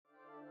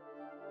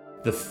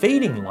The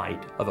fading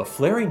light of a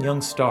flaring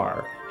young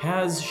star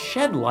has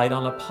shed light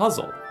on a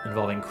puzzle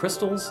involving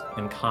crystals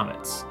and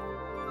comets.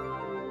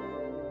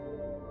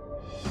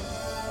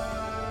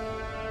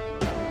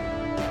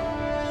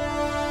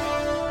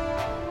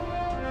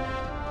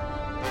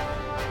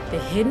 The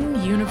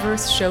Hidden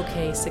Universe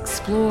Showcase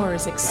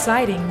explores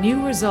exciting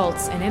new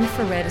results in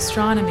infrared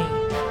astronomy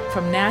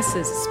from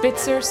NASA's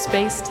Spitzer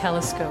Space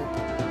Telescope,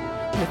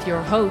 with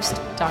your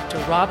host, Dr.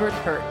 Robert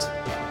Hurt.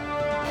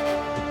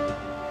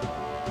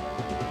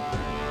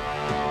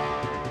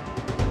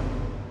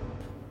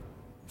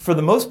 For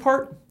the most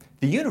part,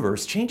 the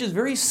universe changes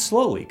very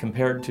slowly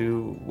compared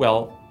to,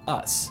 well,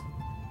 us.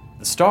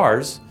 The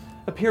stars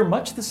appear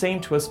much the same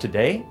to us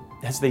today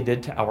as they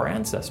did to our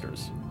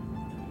ancestors.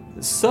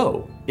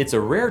 So, it's a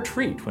rare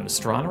treat when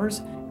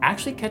astronomers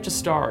actually catch a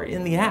star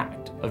in the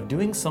act of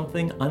doing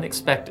something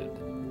unexpected,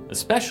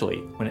 especially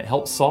when it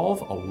helps solve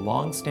a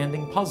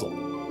long-standing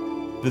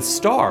puzzle. The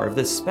star of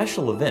this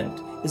special event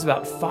is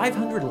about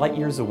 500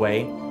 light-years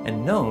away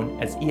and known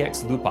as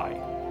EX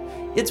Lupi.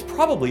 It's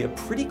probably a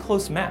pretty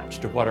close match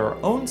to what our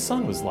own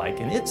sun was like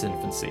in its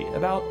infancy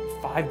about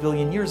 5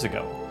 billion years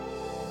ago.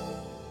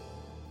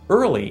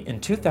 Early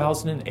in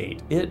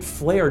 2008, it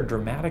flared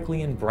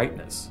dramatically in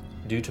brightness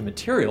due to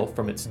material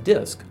from its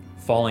disk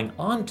falling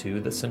onto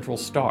the central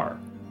star.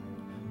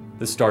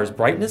 The star's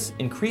brightness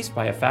increased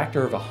by a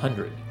factor of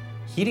 100,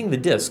 heating the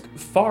disk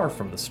far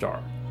from the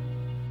star.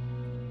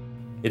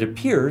 It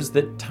appears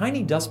that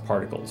tiny dust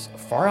particles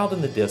far out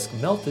in the disk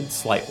melted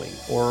slightly,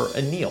 or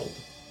annealed.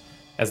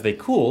 As they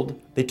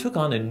cooled, they took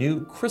on a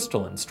new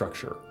crystalline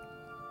structure.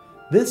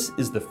 This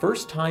is the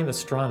first time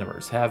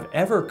astronomers have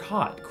ever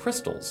caught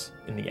crystals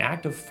in the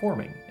act of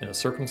forming in a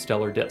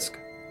circumstellar disk.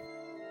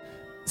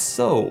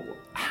 So,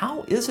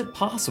 how is it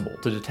possible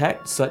to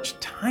detect such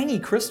tiny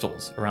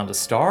crystals around a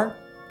star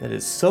that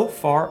is so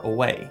far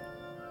away?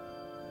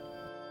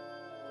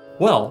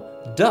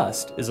 Well,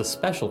 dust is a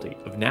specialty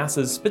of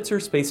NASA's Spitzer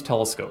Space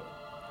Telescope.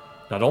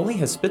 Not only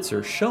has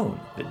Spitzer shown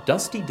that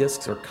dusty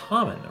disks are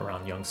common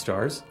around young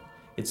stars,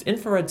 its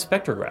infrared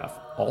spectrograph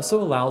also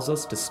allows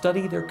us to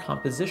study their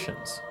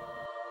compositions.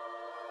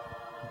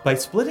 By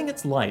splitting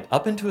its light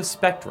up into a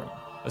spectrum,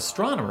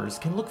 astronomers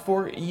can look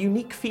for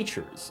unique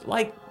features,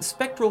 like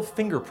spectral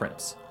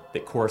fingerprints,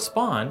 that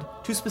correspond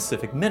to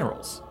specific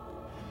minerals.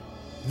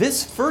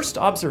 This first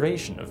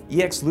observation of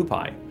EX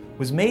Lupi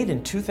was made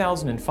in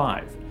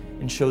 2005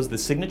 and shows the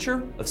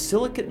signature of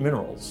silicate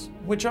minerals,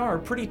 which are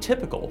pretty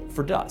typical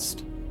for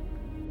dust.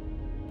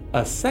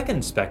 A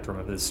second spectrum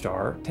of this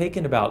star,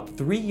 taken about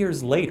 3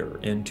 years later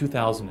in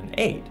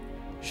 2008,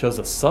 shows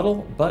a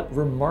subtle but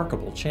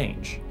remarkable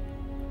change.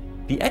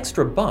 The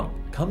extra bump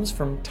comes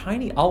from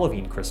tiny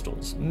olivine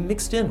crystals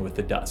mixed in with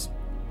the dust,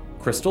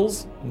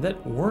 crystals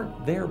that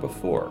weren't there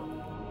before.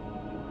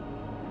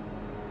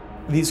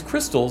 These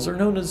crystals are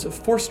known as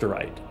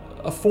forsterite,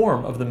 a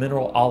form of the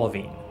mineral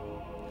olivine.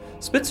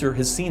 Spitzer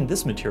has seen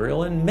this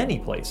material in many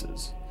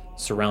places,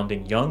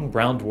 surrounding young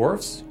brown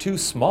dwarfs too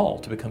small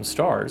to become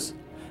stars,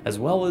 as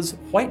well as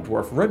white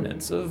dwarf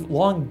remnants of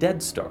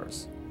long-dead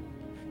stars.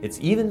 It's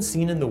even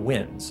seen in the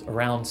winds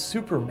around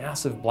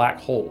supermassive black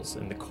holes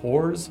in the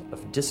cores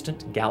of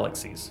distant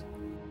galaxies.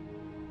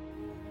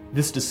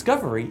 This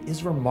discovery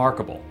is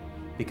remarkable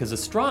because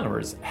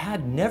astronomers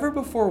had never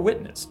before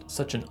witnessed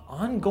such an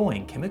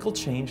ongoing chemical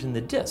change in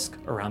the disk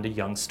around a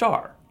young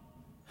star.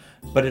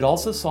 But it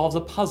also solves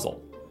a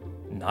puzzle,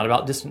 not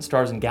about distant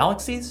stars and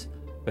galaxies,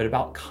 but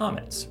about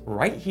comets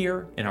right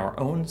here in our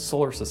own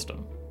solar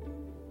system.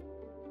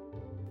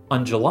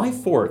 On July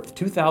 4th,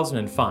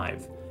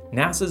 2005,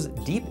 NASA's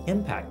Deep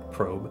Impact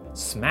probe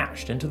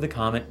smashed into the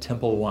comet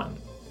Tempel 1.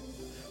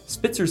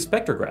 Spitzer's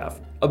spectrograph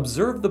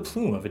observed the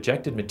plume of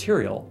ejected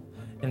material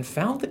and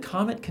found the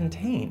comet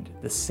contained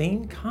the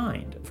same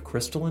kind of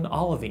crystalline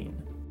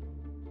olivine.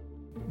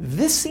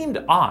 This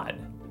seemed odd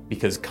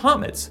because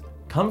comets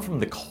come from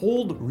the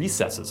cold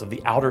recesses of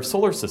the outer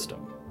solar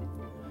system.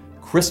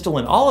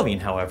 Crystalline olivine,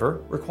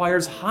 however,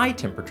 requires high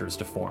temperatures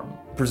to form,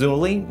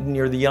 presumably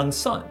near the young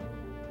sun.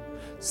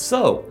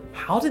 So,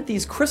 how did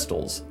these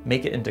crystals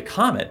make it into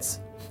comets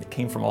that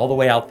came from all the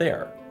way out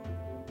there?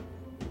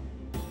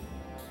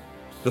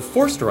 The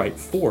forsterite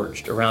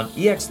forged around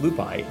EX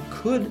Lupi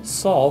could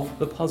solve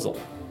the puzzle.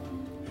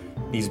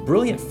 These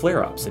brilliant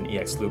flare-ups in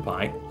EX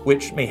Lupi,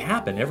 which may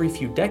happen every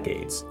few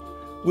decades,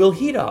 will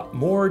heat up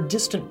more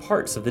distant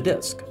parts of the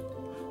disk.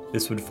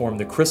 This would form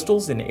the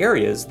crystals in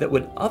areas that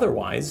would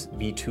otherwise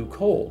be too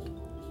cold.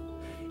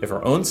 If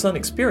our own sun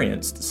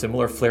experienced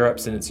similar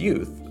flare-ups in its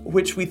youth,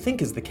 which we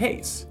think is the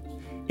case,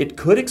 it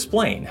could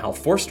explain how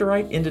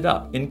forsterite ended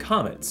up in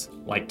comets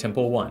like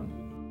Tempel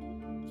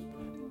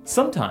 1.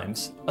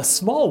 Sometimes, a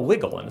small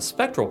wiggle in a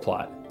spectral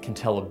plot can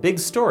tell a big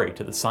story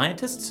to the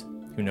scientists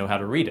who know how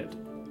to read it.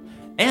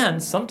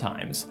 And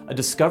sometimes, a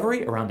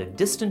discovery around a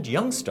distant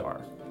young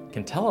star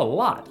can tell a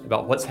lot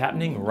about what's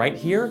happening right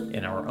here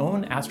in our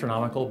own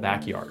astronomical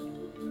backyard.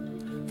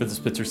 For the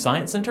Spitzer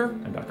Science Center,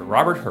 I'm Dr.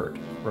 Robert Hurt,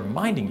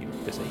 reminding you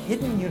there's a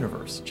hidden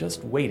universe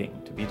just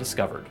waiting to be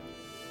discovered.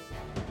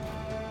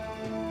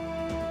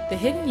 The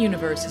Hidden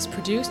Universe is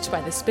produced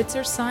by the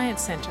Spitzer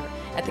Science Center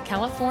at the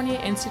California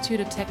Institute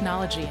of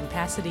Technology in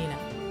Pasadena.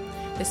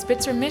 The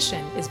Spitzer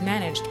mission is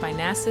managed by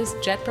NASA's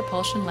Jet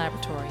Propulsion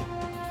Laboratory.